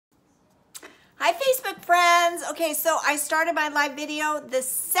friends. Okay, so I started my live video. The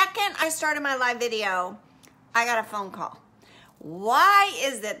second I started my live video, I got a phone call. Why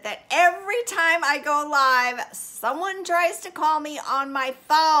is it that every time I go live, someone tries to call me on my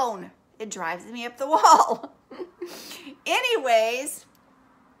phone? It drives me up the wall. Anyways,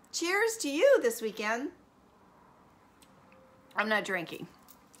 cheers to you this weekend. I'm not drinking.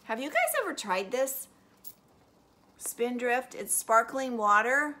 Have you guys ever tried this? Spindrift. It's sparkling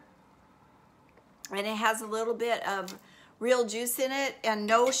water. And it has a little bit of real juice in it and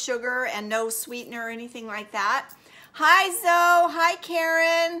no sugar and no sweetener or anything like that. Hi, Zoe. Hi,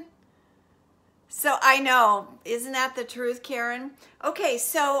 Karen. So I know, isn't that the truth, Karen? Okay,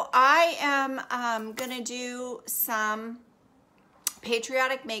 so I am going to do some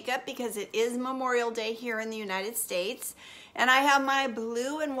patriotic makeup because it is Memorial Day here in the United States. And I have my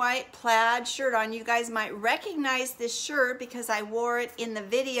blue and white plaid shirt on. You guys might recognize this shirt because I wore it in the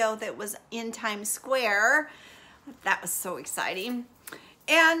video that was in Times Square. That was so exciting.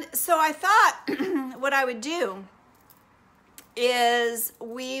 And so I thought what I would do is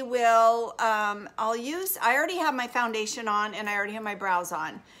we will, I already have my foundation on and I already have my brows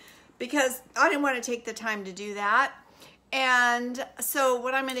on because I didn't want to take the time to do that. And so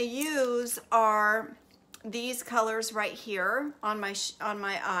what I'm going to use are these colors right here on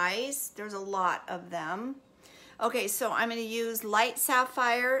my eyes. There's a lot of them. Okay, so I'm going to use light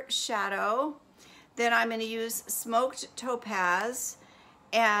sapphire shadow. Then I'm going to use smoked topaz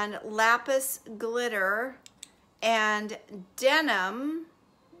and lapis glitter and denim.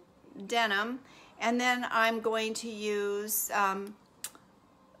 And then I'm going to use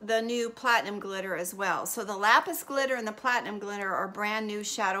the new platinum glitter as well. So the lapis glitter and the platinum glitter are brand new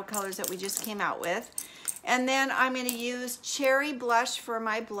shadow colors that we just came out with. And then I'm going to use cherry blush for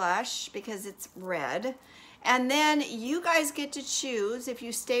my blush because it's red. And then you guys get to choose, if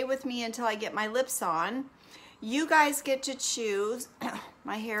you stay with me until I get my lips on, you guys get to choose.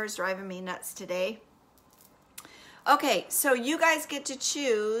 My hair is driving me nuts today. Okay, so you guys get to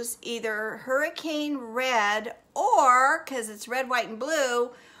choose either Hurricane Red or, because it's red, white, and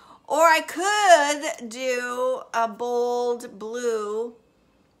blue, or I could do a bold blue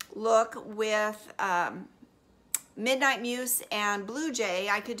look with Midnight Muse and Blue Jay.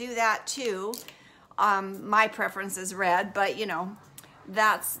 I could do that too. My preference is red, but you know,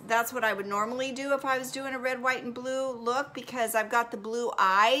 that's what I would normally do if I was doing a red, white, and blue look because I've got the blue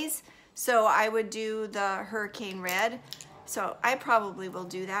eyes. So I would do the Hurricane Red. So I probably will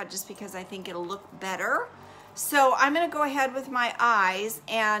do that just because I think it'll look better. So I'm going to go ahead with my eyes,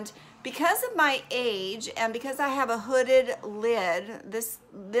 and because of my age and because I have a hooded lid,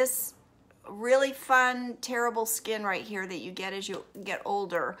 this really fun, terrible skin right here that you get as you get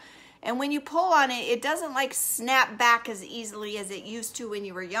older. And when you pull on it, it doesn't like snap back as easily as it used to when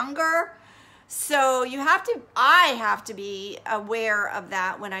you were younger. So I have to be aware of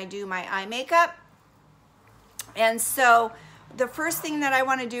that when I do my eye makeup. And so the first thing that I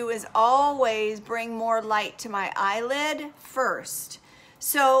want to do is always bring more light to my eyelid first.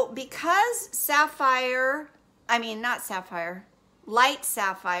 So because light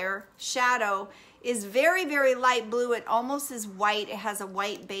sapphire shadow is very, very light blue, it almost is white, it has a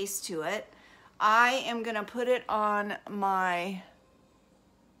white base to it, I am going to put it on my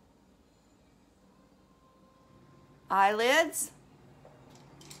eyelids.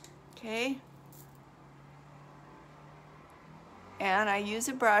 Okay. And I use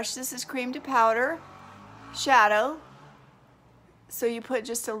a brush. This is cream to powder shadow. So you put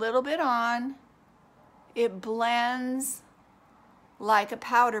just a little bit on. It blends like a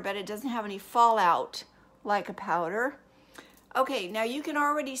powder, but it doesn't have any fallout like a powder. Okay, now you can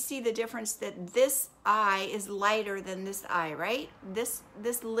already see the difference that this eye is lighter than this eye, right? This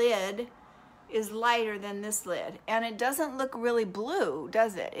lid is lighter than this lid, and it doesn't look really blue,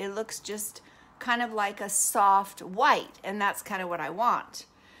 does it? It looks just kind of like a soft white, and that's kind of what I want.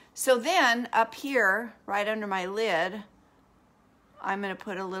 So then up here, right under my lid, I'm going to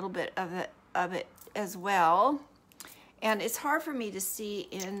put a little bit of it as well. And it's hard for me to see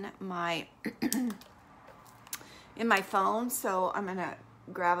in my phone, so I'm going to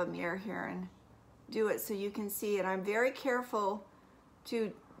grab a mirror here and do it so you can see it. I'm very careful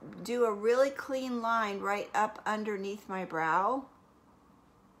to do a really clean line right up underneath my brow.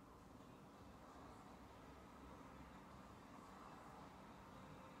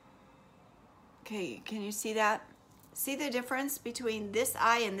 Okay, can you see that? See the difference between this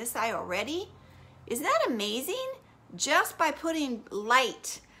eye and this eye already? Isn't that amazing? Just by putting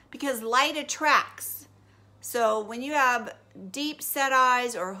light, because light attracts. So when you have deep set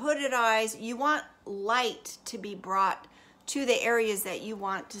eyes or hooded eyes, you want light to be brought to the areas that you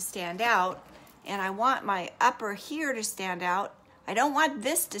want to stand out. and I want my upper here to stand out. I don't want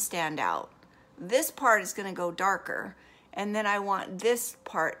this to stand out. This part is going to go darker, and then I want this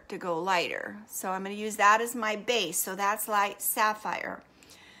part to go lighter. So I'm going to use that as my base. So that's light sapphire.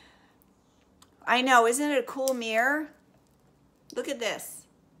 I know, isn't it a cool mirror? Look at this.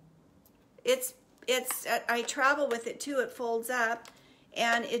 I travel with it too. It folds up,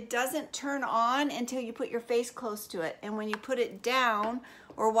 and it doesn't turn on until you put your face close to it. And when you put it down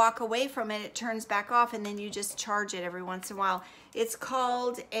or walk away from it, it turns back off, and then you just charge it every once in a while. It's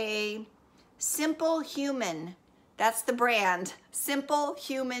called a Simple Human. That's the brand. Simple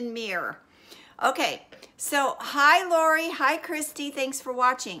Human Mirror. Okay, so hi Lori, hi Christy, thanks for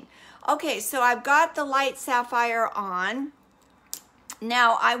watching. Okay, so I've got the light sapphire on.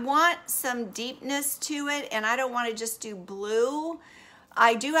 Now I want some deepness to it, and I don't want to just do blue.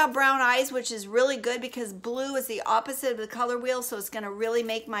 I do have brown eyes, which is really good because blue is the opposite of the color wheel, so it's going to really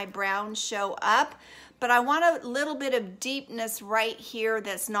make my brown show up. But I want a little bit of deepness right here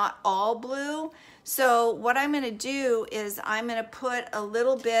that's not all blue. So what I'm going to do is I'm going to put a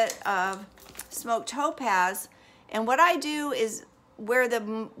little bit of smoked topaz, and what I do is where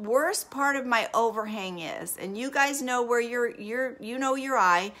the worst part of my overhang is, and you guys know where you know your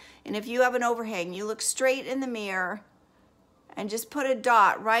eye, and if you have an overhang, you look straight in the mirror and just put a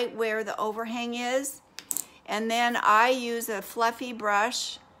dot right where the overhang is. And then I use a fluffy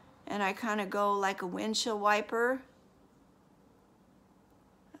brush, and I kind of go like a windshield wiper,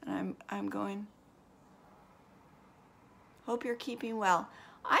 and I'm going, hope you're keeping well.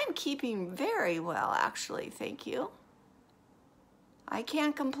 I'm keeping very well, actually, thank you. I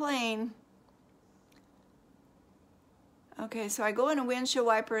can't complain. Okay, so I go in a windshield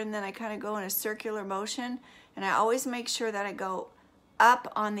wiper, and then I kind of go in a circular motion, and I always make sure that I go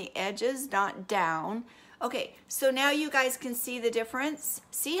up on the edges, not down. Okay, so now you guys can see the difference.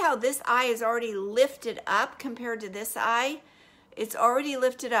 See how this eye is already lifted up compared to this eye? It's already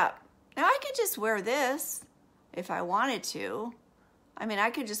lifted up. Now I could just wear this if I wanted to. I mean,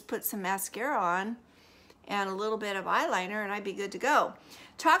 I could just put some mascara on and a little bit of eyeliner, and I'd be good to go.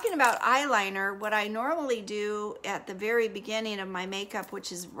 Talking about eyeliner, what I normally do at the very beginning of my makeup,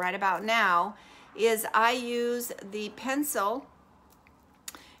 which is right about now, is I use the pencil,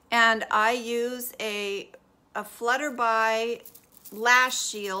 and I use a Flutterby lash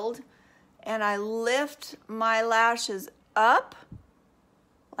shield, and I lift my lashes up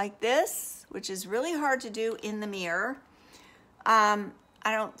like this, which is really hard to do in the mirror.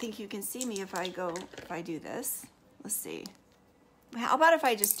 I don't think you can see me if I do this. Let's see. How about if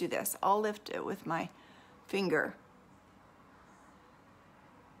I just do this? I'll lift it with my finger.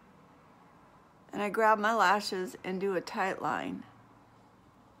 And I grab my lashes and do a tight line.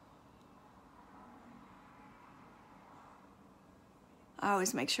 I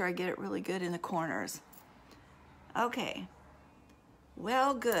always make sure I get it really good in the corners. Okay.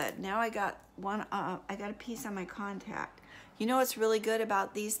 Well, good. Now I got a piece on my contact. You know what's really good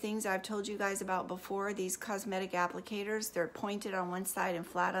about these things I've told you guys about before, these cosmetic applicators? They're pointed on one side and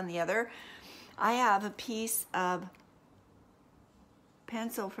flat on the other. I have a piece of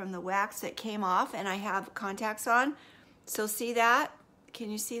pencil from the wax that came off, and I have contacts on. So see that? Can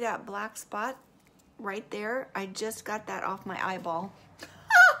you see that black spot right there? I just got that off my eyeball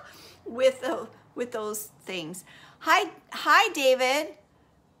with those things. Hi, David.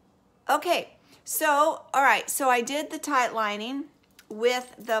 Okay. So, all right, so I did the tight lining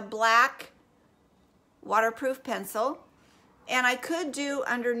with the black waterproof pencil, and I could do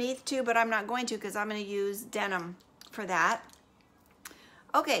underneath too, but I'm not going to because I'm going to use denim for that.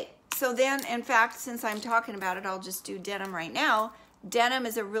 Okay, so then, in fact, since I'm talking about it, I'll just do denim right now. Denim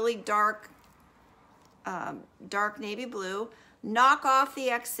is a really dark navy blue. Knock off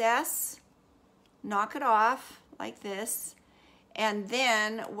the excess, knock it off like this. And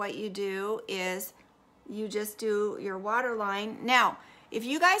then what you do is you just do your waterline. Now, if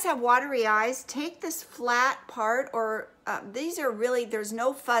you guys have watery eyes, take this flat part, or these are really, there's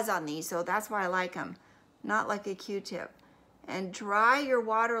no fuzz on these, so that's why I like them. Not like a Q-tip. And dry your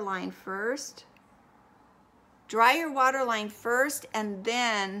waterline first. Dry your waterline first, and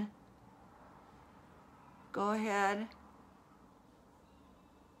then go ahead.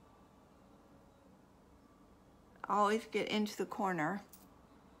 Always get into the corner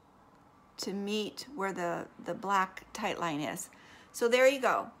to meet where the black tight line is. So there you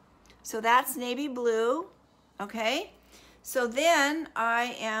go. So that's navy blue, okay? So then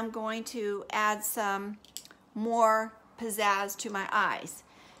I am going to add some more pizzazz to my eyes.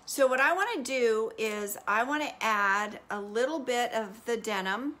 So what I want to do is I want to add a little bit of the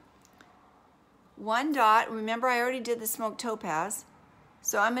denim, one dot. Remember, I already did the smoked topaz.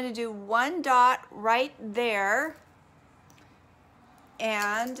 So I'm going to do one dot right there.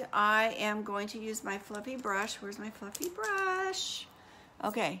 And I am going to use my fluffy brush. Where's my fluffy brush?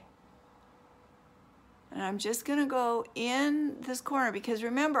 Okay. And I'm just going to go in this corner because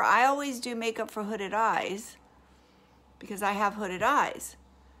remember, I always do makeup for hooded eyes because I have hooded eyes.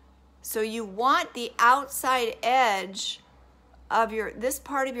 So you want the outside edge of this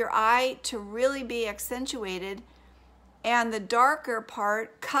part of your eye to really be accentuated and the darker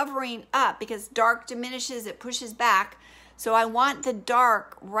part covering up because dark diminishes, it pushes back. So I want the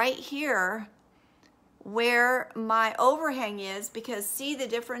dark right here where my overhang is because see the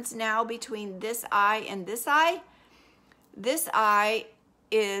difference now between this eye and this eye? This eye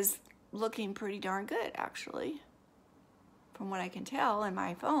is looking pretty darn good actually, from what I can tell in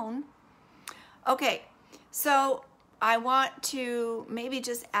my phone. Okay, so I want to maybe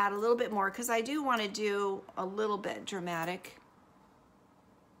just add a little bit more because I do want to do a little bit dramatic.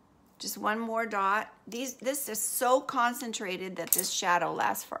 Just one more dot. This is so concentrated that this shadow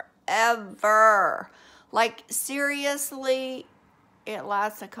lasts forever. Like seriously, it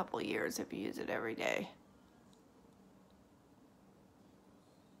lasts a couple years if you use it every day.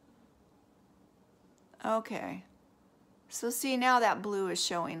 Okay. So see, now that blue is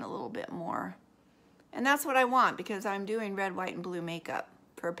showing a little bit more. And that's what I want because I'm doing red, white, and blue makeup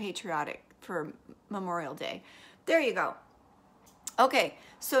for Patriotic for Memorial Day. There you go. Okay,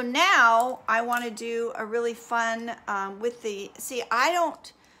 so now I want to do a really fun with the, see, I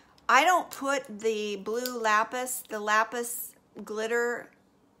don't put the blue lapis, the lapis glitter,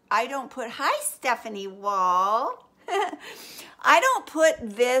 I don't put, hi Stephanie Wall. I don't put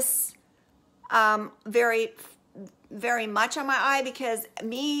this very much on my eye because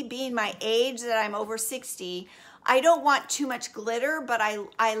me being my age that I'm over 60, I don't want too much glitter, but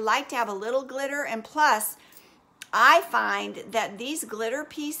I like to have a little glitter. And plus, I find that these glitter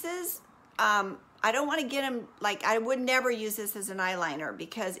pieces, I don't want to get them, like I would never use this as an eyeliner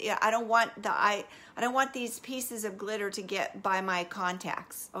because I don't want these pieces of glitter to get by my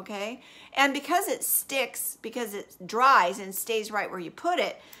contacts, okay? And because it sticks, because it dries and stays right where you put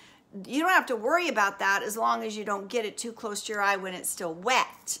it, you don't have to worry about that as long as you don't get it too close to your eye when it's still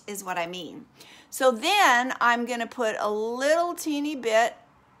wet, is what I mean. So then I'm gonna put a little teeny bit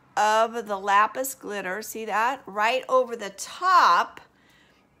of the lapis glitter, see that? Right over the top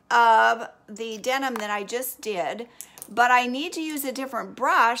of the denim that I just did. But I need to use a different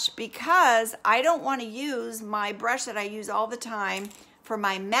brush because I don't want to use my brush that I use all the time for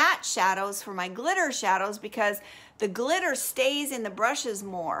my matte shadows, for my glitter shadows, because the glitter stays in the brushes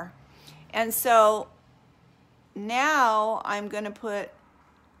more. And so now I'm going to put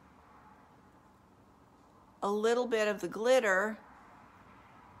a little bit of the glitter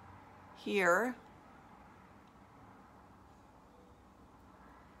here.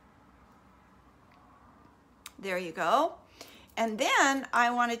 There you go. And then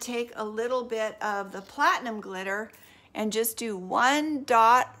I want to take a little bit of the platinum glitter and just do one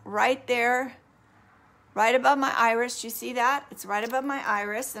dot right there, right above my iris. You see that? It's right above my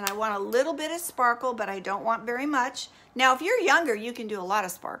iris. And I want a little bit of sparkle, but I don't want very much. Now, if you're younger, you can do a lot of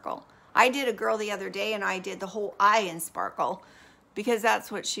sparkle. I did a girl the other day and I did the whole eye in sparkle because that's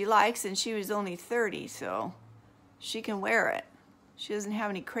what she likes, and she was only 30, so she can wear it. She doesn't have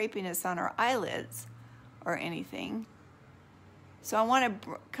any crepiness on her eyelids or anything. So I want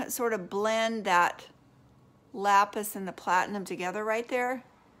to sort of blend that lapis and the platinum together right there.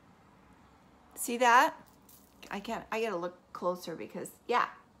 See that? I gotta look closer because, yeah.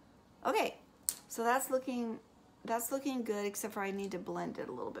 Okay, so that's looking good, except for I need to blend it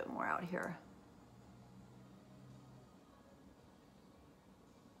a little bit more out here.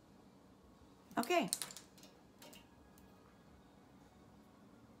 Okay.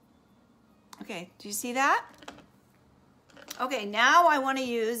 Okay, do you see that? Okay, now I want to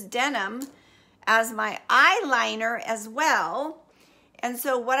use denim as my eyeliner as well. And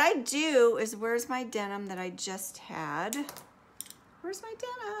so what I do is, where's my denim that I just had? Where's my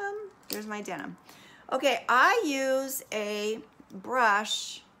denim? There's my denim. Okay, I use a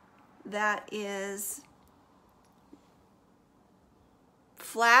brush that is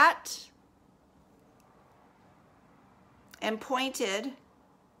flat and pointed,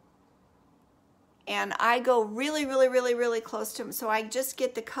 and I go really, really, really, really close to them. So I just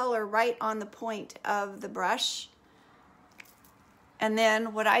get the color right on the point of the brush. And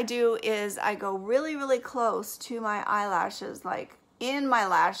then what I do is I go really, really close to my eyelashes, like in my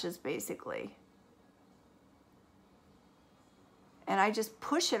lashes basically. And I just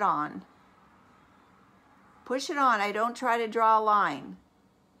push it on. Push it on. I don't try to draw a line.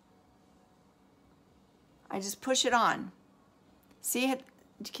 I just push it on. See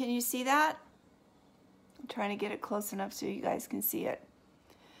Can you see that? I'm trying to get it close enough so you guys can see it.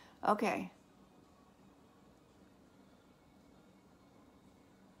 Okay.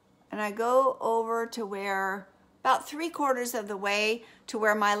 And I go over to where, about 3/4 of the way to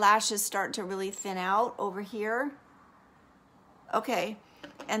where my lashes start to really thin out over here. Okay,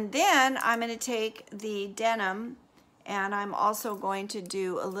 and then I'm going to take the denim and I'm also going to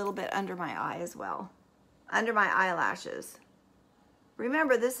do a little bit under my eye as well, under my eyelashes.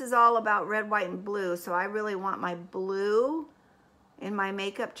 Remember, this is all about red, white, and blue, so I really want my blue in my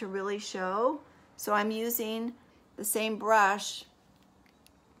makeup to really show. So I'm using the same brush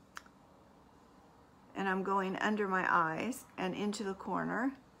and I'm going under my eyes and into the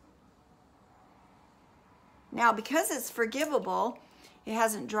corner. Now, because it's forgivable, it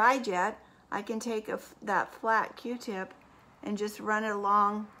hasn't dried yet, I can take that flat Q-tip and just run it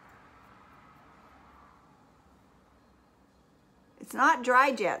along. It's not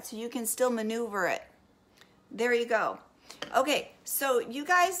dried yet, so you can still maneuver it. There you go. Okay, so you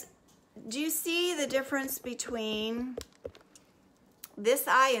guys, do you see the difference between this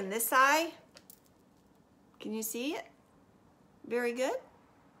eye and this eye? Can you see it? Very good.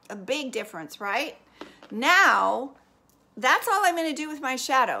 A big difference, right? Now, that's all I'm going to do with my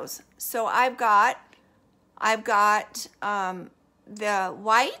shadows. So I've got the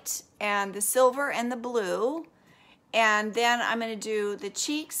white and the silver and the blue, and then I'm going to do the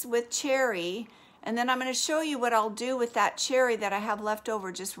cheeks with cherry, and then I'm going to show you what I'll do with that cherry that I have left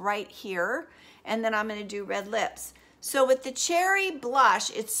over just right here, and then I'm going to do red lips. So with the cherry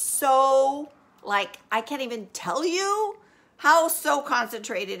blush, it's so, like, I can't even tell you how so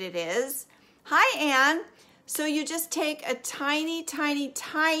concentrated it is. Hi, Anne. So you just take a tiny, tiny,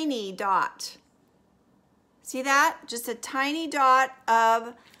 tiny dot. See that? Just a tiny dot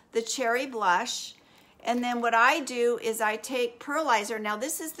of the cherry blush. And then what I do is I take pearlizer. Now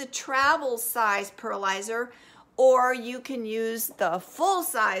this is the travel size pearlizer, or you can use the full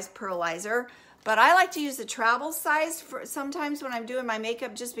size pearlizer. But I like to use the travel size for sometimes when I'm doing my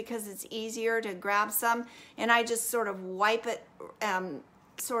makeup, just because it's easier to grab some. And I just sort of wipe it,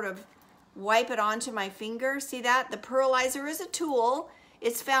 wipe it onto my finger. See that? The pearlizer is a tool.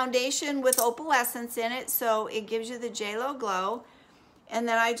 It's foundation with opalescence in it, so it gives you the JLo glow. And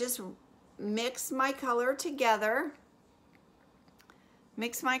then I just mix my color together.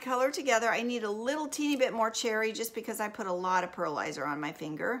 Mix my color together. I need a little teeny bit more cherry just because I put a lot of pearlizer on my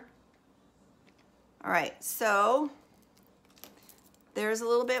finger. All right, so there's a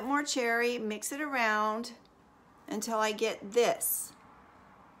little bit more cherry. Mix it around until I get this.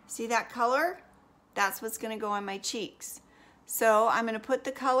 See that color? That's what's going to go on my cheeks. So I'm going to put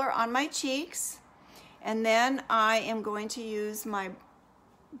the color on my cheeks, and then I am going to use my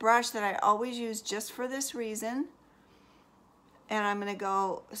brush that I always use just for this reason, and I'm going to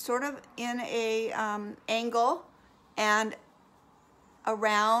go sort of in a angle and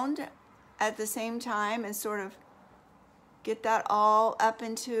around at the same time and sort of get that all up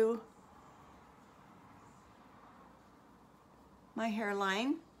into my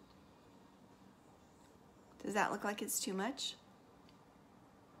hairline. Does that look like it's too much?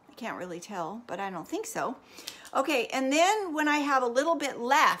 I can't really tell, but I don't think so. Okay, and then when I have a little bit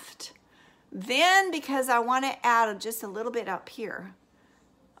left, then because I want to add just a little bit up here,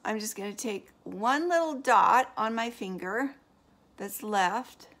 I'm just going to take one little dot on my finger that's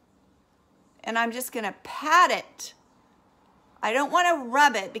left, and I'm just going to pat it. I don't want to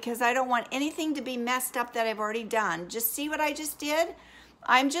rub it because I don't want anything to be messed up that I've already done. Just see what I just did?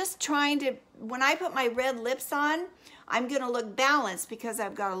 I'm just trying to, when I put my red lips on, I'm going to look balanced because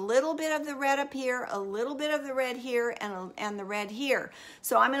I've got a little bit of the red up here, a little bit of the red here, and the red here.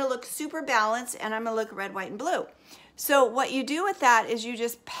 So I'm going to look super balanced, and I'm going to look red, white, and blue. So what you do with that is you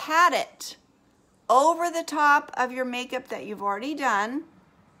just pat it over the top of your makeup that you've already done.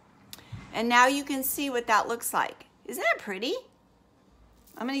 And now you can see what that looks like. Isn't that pretty?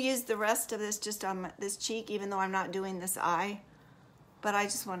 I'm going to use the rest of this just on this cheek, even though I'm not doing this eye. But I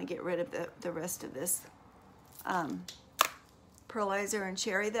just want to get rid of the rest of this pearlizer and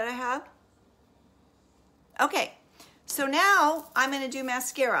cherry that I have. Okay, so now I'm going to do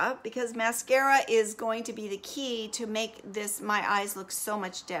mascara, because mascara is going to be the key to make my eyes look so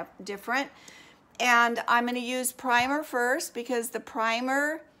much different. And I'm going to use primer first, because the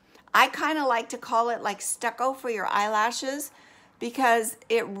primer, I kind of like to call it like stucco for your eyelashes, because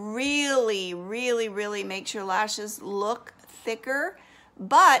it really, really, really makes your lashes look thicker.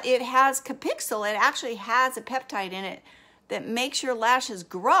 But it has Capixyl. It actually has a peptide in it that makes your lashes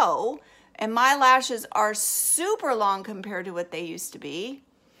grow. And my lashes are super long compared to what they used to be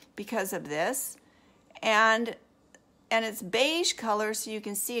because of this. And and it's beige color so you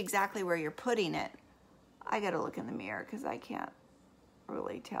can see exactly where you're putting it. I gotta look in the mirror because I can't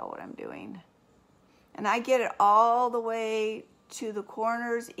really tell what I'm doing. And I get it all the way to the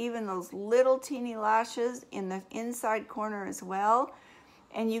corners, even those little teeny lashes in the inside corner as well.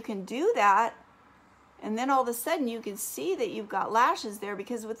 And you can do that, and then all of a sudden you can see that you've got lashes there,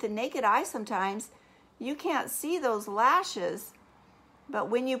 because with the naked eye sometimes you can't see those lashes. But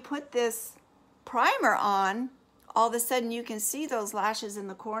when you put this primer on, all of a sudden you can see those lashes in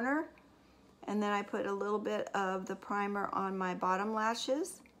the corner. And then I put a little bit of the primer on my bottom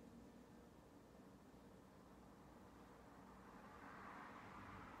lashes.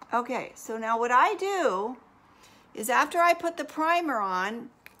 Okay, so now what I do is after I put the primer on,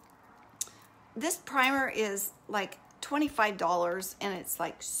 this primer is like $25 and it's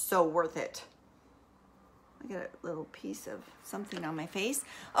like so worth it. I got a little piece of something on my face.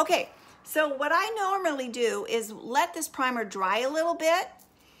 Okay, so what I normally do is let this primer dry a little bit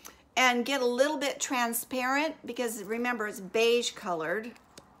and get a little bit transparent, because remember it's beige colored.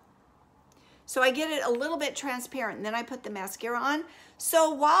 So I get it a little bit transparent, and then I put the mascara on.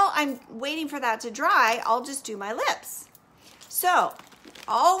 So while I'm waiting for that to dry, I'll just do my lips. So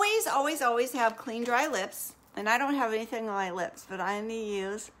always, always, always have clean, dry lips. And I don't have anything on my lips, but I'm gonna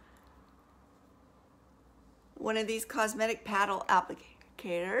use one of these cosmetic paddle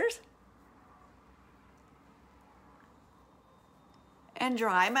applicators and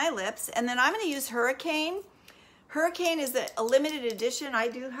dry my lips. And then I'm gonna use Hurricane. Hurricane is a limited edition. I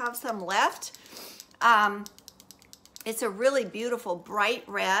do have some left. It's a really beautiful bright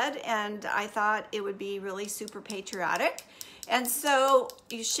red, and I thought it would be really super patriotic. And so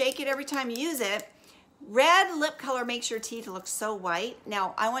you shake it every time you use it. Red lip color makes your teeth look so white.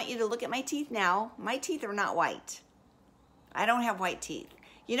 Now, I want you to look at my teeth now. My teeth are not white. I don't have white teeth.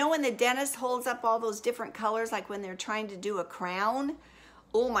 You know when the dentist holds up all those different colors, like when they're trying to do a crown?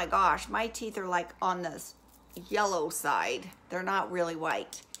 Oh my gosh, my teeth are like on this yellow side. They're not really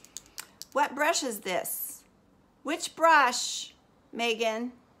white. What brush is this? Which brush,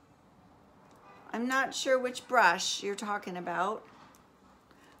 Megan? I'm not sure which brush you're talking about.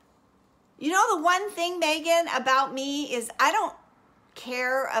 You know, the one thing, Megan, about me is I don't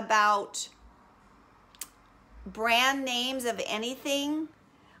care about brand names of anything.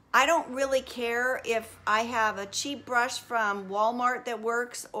 I don't really care if I have a cheap brush from Walmart that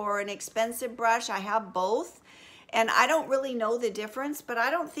works or an expensive brush. I have both. And I don't really know the difference, but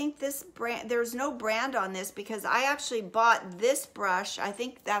I don't think this brand, there's no brand on this, because I actually bought this brush. I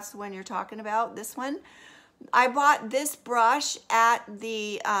think that's the one you're talking about, this one. I bought this brush at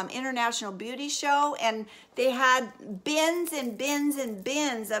the International Beauty Show, and they had bins and bins and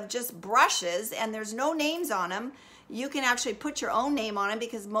bins of just brushes, and there's no names on them. You can actually put your own name on them,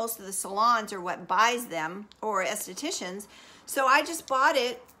 because most of the salons are what buys them, or estheticians. So I just bought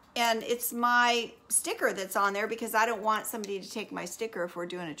it, and it's my sticker that's on there, because I don't want somebody to take my sticker if we're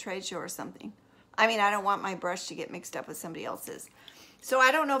doing a trade show or something. I mean, I don't want my brush to get mixed up with somebody else's. So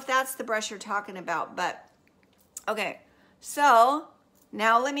I don't know if that's the brush you're talking about, but okay. So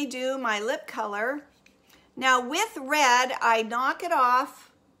now let me do my lip color. Now with red, I knock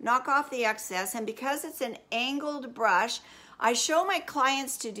off the excess, and because it's an angled brush, I show my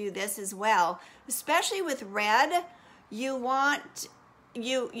clients to do this as well. Especially with red, you want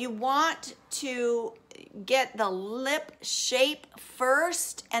to get the lip shape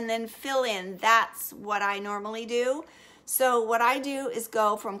first and then fill in. That's what I normally do. So what I do is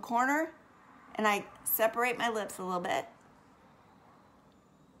go from corner and I separate my lips a little bit.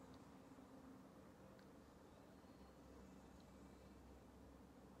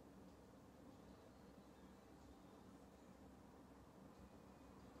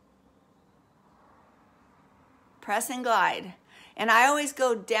 Press and glide. And I always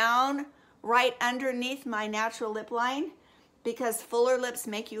go down right underneath my natural lip line, because fuller lips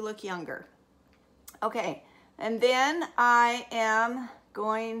make you look younger. Okay, and then I am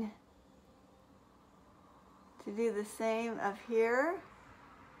going to do the same up here.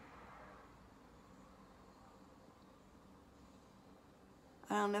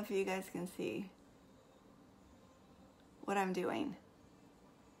 I don't know if you guys can see what I'm doing.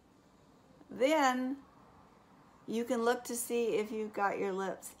 Then you can look to see if you've got your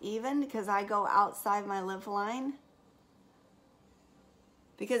lips even, because I go outside my lip line.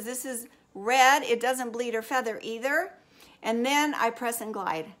 Because this is red, it doesn't bleed or feather either. And then I press and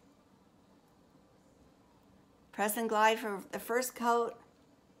glide. Press and glide for the first coat.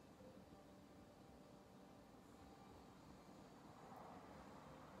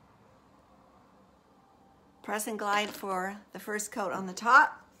 Press and glide for the first coat on the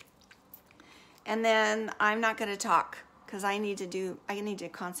top. And then I'm not going to talk because I need to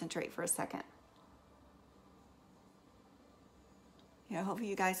concentrate for a second. Yeah, hopefully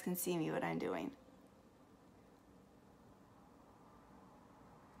you guys can see me what I'm doing.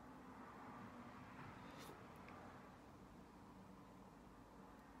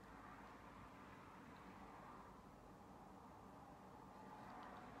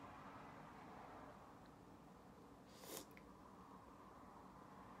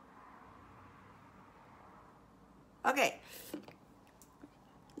 Okay,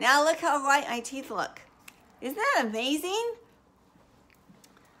 now look how white my teeth look. Isn't that amazing?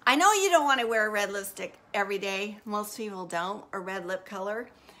 I know you don't want to wear red lipstick every day. Most people don't, or red lip color,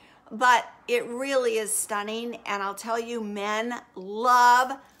 but it really is stunning. And I'll tell you, men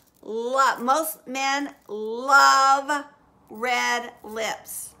love, most men love red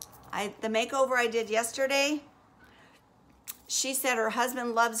lips. The makeover I did yesterday, she said her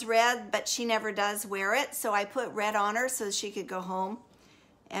husband loves red, but she never does wear it. So I put red on her so she could go home.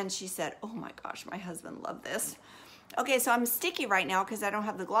 And she said, oh my gosh, my husband loved this. Okay, so I'm sticky right now because I don't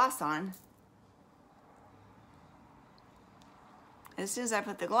have the gloss on. As soon as I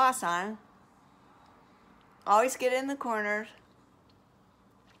put the gloss on, always get in the corners.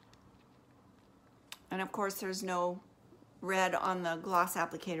 And of course, there's no red on the gloss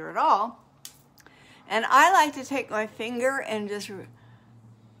applicator at all. And I like to take my finger and just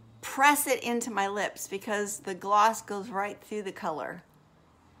press it into my lips because the gloss goes right through the color.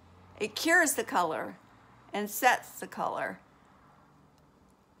 It cures the color and sets the color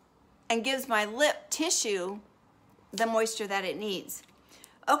and gives my lip tissue the moisture that it needs.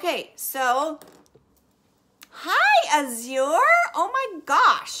 Okay, so hi Azure. Oh my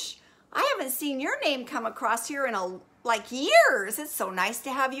gosh, I haven't seen your name come across here in like years. It's so nice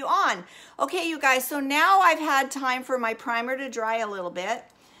to have you on. Okay, you guys, so now I've had time for my primer to dry a little bit.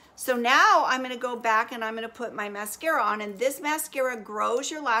 So now I'm going to go back and I'm going to put my mascara on, and this mascara grows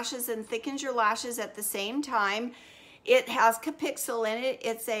your lashes and thickens your lashes at the same time. It has Capixyl in it.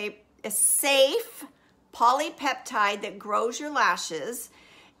 It's a safe polypeptide that grows your lashes,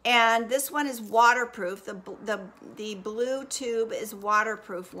 and this one is waterproof. The blue tube is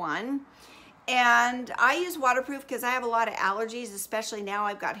waterproof one, and I use waterproof because I have a lot of allergies, especially now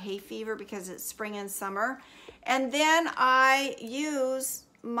I've got hay fever because it's spring and summer. And then I use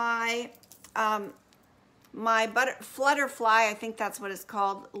my Flutterfly, I think that's what it's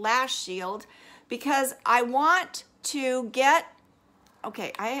called, lash shield, because I want to get,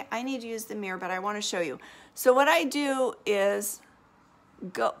 okay, I need to use the mirror, but I want to show you. So what I do is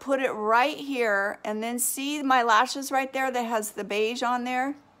put it right here, and then see my lashes right there that has the beige on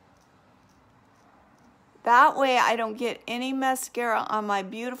there? That way I don't get any mascara on my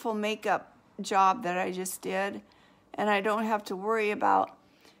beautiful makeup job that I just did, and I don't have to worry about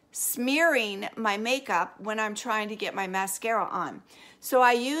smearing my makeup when I'm trying to get my mascara on. So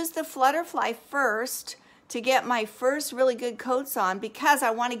I use the Flutterfly first to get my first really good coats on because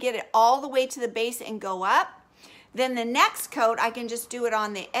I want to get it all the way to the base and go up. Then the next coat, I can just do it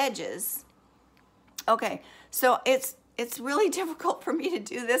on the edges. Okay, so it's really difficult for me to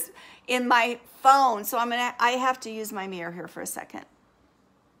do this in my phone, so I have to use my mirror here for a second.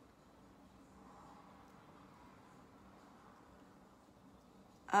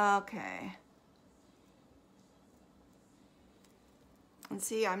 Okay. And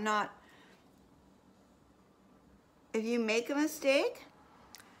see, if you make a mistake,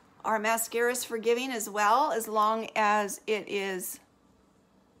 our mascara is forgiving as well, as long as it is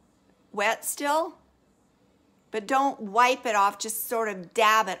wet still. But don't wipe it off, just sort of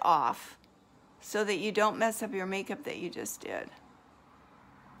dab it off so that you don't mess up your makeup that you just did.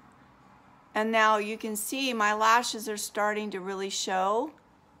 And now you can see my lashes are starting to really show.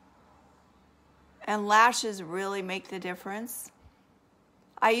 And lashes really make the difference.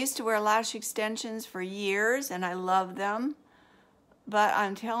 I used to wear lash extensions for years and I love them. But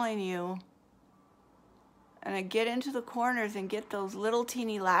I'm telling you, and I get into the corners and get those little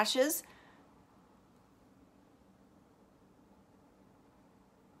teeny lashes.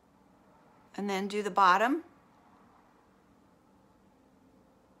 And then do the bottom.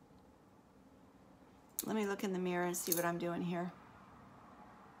 Let me look in the mirror and see what I'm doing here.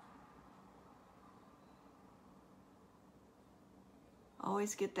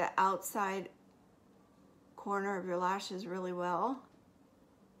 Always get the outside corner of your lashes really well.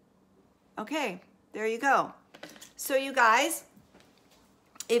 Okay, there you go. So you guys,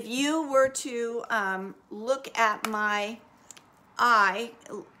 if you were to look at my eye,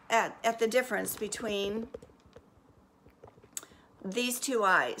 at the difference between these two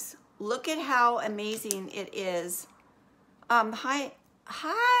eyes, look at how amazing it is. Hi.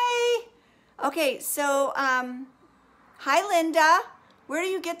 Okay, so hi Linda. Where do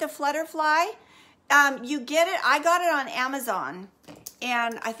you get the Flutterfly? You get it, I got it on Amazon,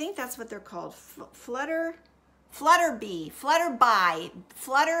 and I think that's what they're called, Flutter BY,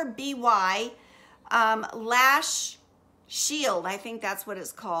 Lash Shield, I think that's what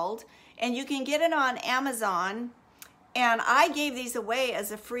it's called, and you can get it on Amazon, and I gave these away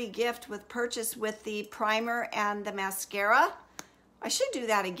as a free gift with purchase with the primer and the mascara. I should do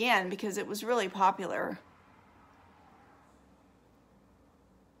that again because it was really popular.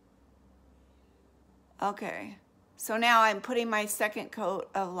 Okay, so now I'm putting my second coat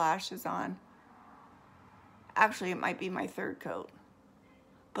of lashes on. Actually, it might be my third coat.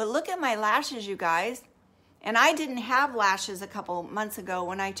 But look at my lashes, you guys. And I didn't have lashes a couple months ago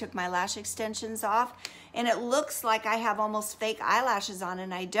when I took my lash extensions off. And it looks like I have almost fake eyelashes on,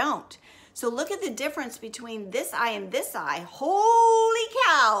 and I don't. So look at the difference between this eye and this eye. Holy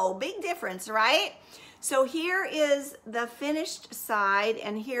cow, big difference, right? So here is the finished side,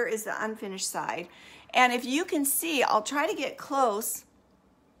 and here is the unfinished side. And if you can see, I'll try to get close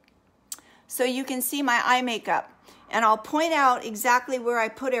so you can see my eye makeup. And I'll point out exactly where I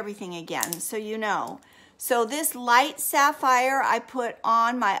put everything again so you know. So this light sapphire I put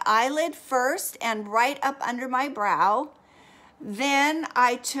on my eyelid first and right up under my brow. Then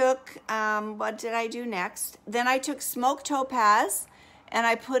I took, what did I do next? Then I took Smoke Topaz and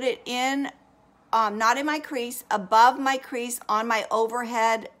I put it in, not in my crease, above my crease on my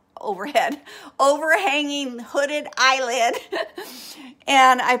overhanging hooded eyelid.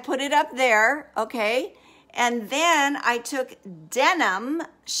 And I put it up there, okay? And then I took denim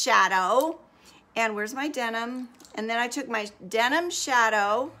shadow, and where's my denim? And then I took my denim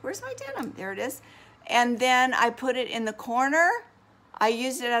shadow, where's my denim? There it is. And then I put it in the corner. I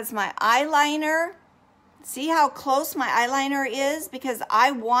used it as my eyeliner. See how close my eyeliner is? Because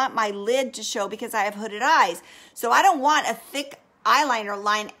I want my lid to show because I have hooded eyes. So I don't want a thick eyeliner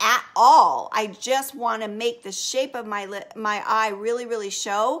line at all. I just want to make the shape of my eye really, really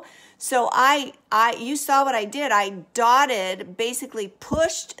show. So you saw what I did. I dotted, basically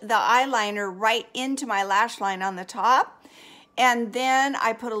pushed the eyeliner right into my lash line on the top. And then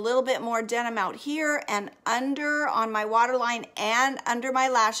I put a little bit more denim out here and under on my waterline and under my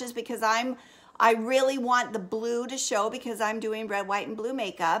lashes because I really want the blue to show because I'm doing red, white, and blue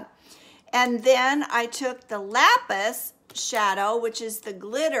makeup. And then I took the lapis shadow, which is the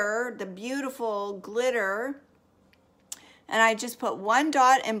glitter, the beautiful glitter, and I just put one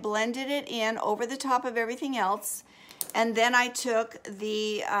dot and blended it in over the top of everything else. And then I took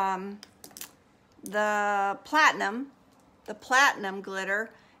the platinum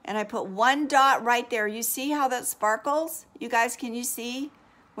glitter, and I put one dot right there. You see how that sparkles? You guys, can you see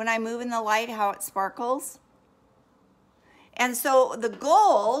when I move in the light how it sparkles? And so the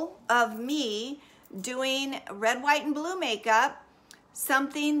goal of me doing red, white, and blue makeup,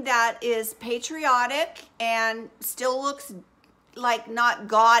 something that is patriotic and still looks like not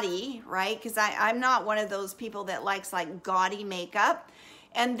gaudy, right? Because I'm not one of those people that likes like gaudy makeup.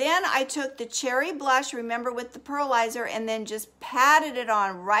 And then I took the cherry blush, remember, with the pearlizer, and then just patted it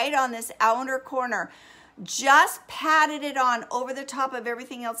on right on this outer corner. Just patted it on over the top of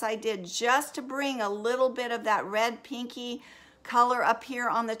everything else I did, just to bring a little bit of that red pinky color up here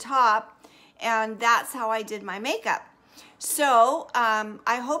on the top. And that's how I did my makeup. So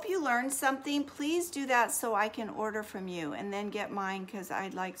I hope you learned something. Please do that so I can order from you and then get mine because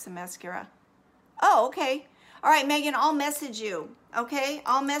I'd like some mascara. Oh, okay. All right, Megan, I'll message you, okay?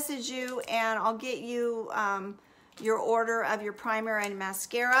 I'll message you and I'll get you your order of your primer and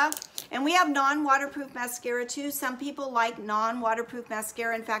mascara. And we have non-waterproof mascara too. Some people like non-waterproof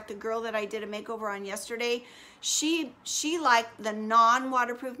mascara. In fact, the girl that I did a makeover on yesterday, she liked the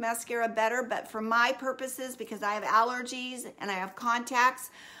non-waterproof mascara better, but for my purposes, because I have allergies and I have contacts,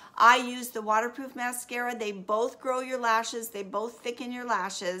 I use the waterproof mascara. They both grow your lashes. They both thicken your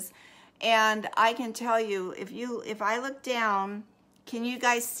lashes. And I can tell you, if I look down, can you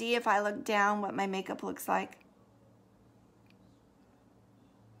guys see if I look down what my makeup looks like?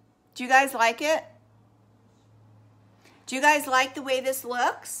 Do you guys like it? Do you guys like the way this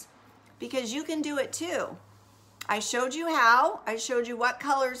looks? Because you can do it too. I showed you how. I showed you what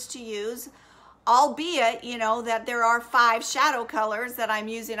colors to use, albeit, you know, that there are 5 shadow colors that I'm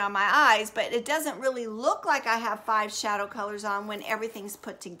using on my eyes, but it doesn't really look like I have 5 shadow colors on when everything's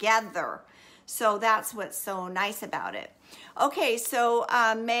put together. So that's what's so nice about it. Okay, so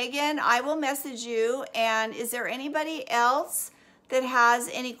Megan, I will message you. And is there anybody else that has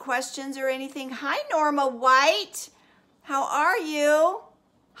any questions or anything? Hi, Norma White. How are you?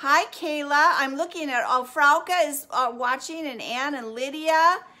 Hi, Kayla. I'm looking at, Frauke is watching, and Ann and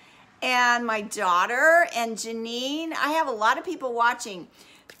Lydia. and my daughter, and Janine. I have a lot of people watching.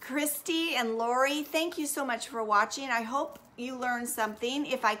 Christy and Lori, thank you so much for watching. I hope you learned something.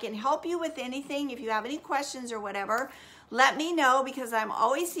 If I can help you with anything, if you have any questions or whatever, let me know, because I'm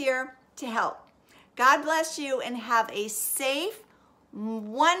always here to help. God bless you, and have a safe,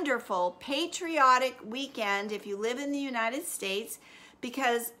 wonderful, patriotic weekend if you live in the United States,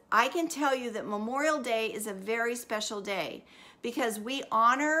 because I can tell you that Memorial Day is a very special day, because we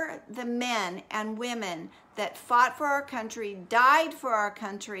honor the men and women that fought for our country, died for our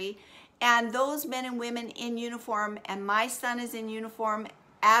country, and those men and women in uniform. And my son is in uniform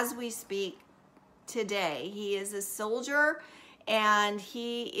as we speak today. He is a soldier, and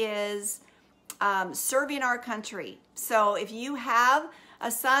he is serving our country. So if you have a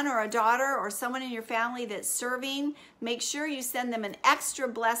son or a daughter or someone in your family that's serving, make sure you send them an extra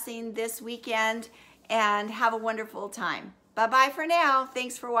blessing this weekend, and have a wonderful time. Bye-bye for now.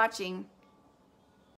 Thanks for watching.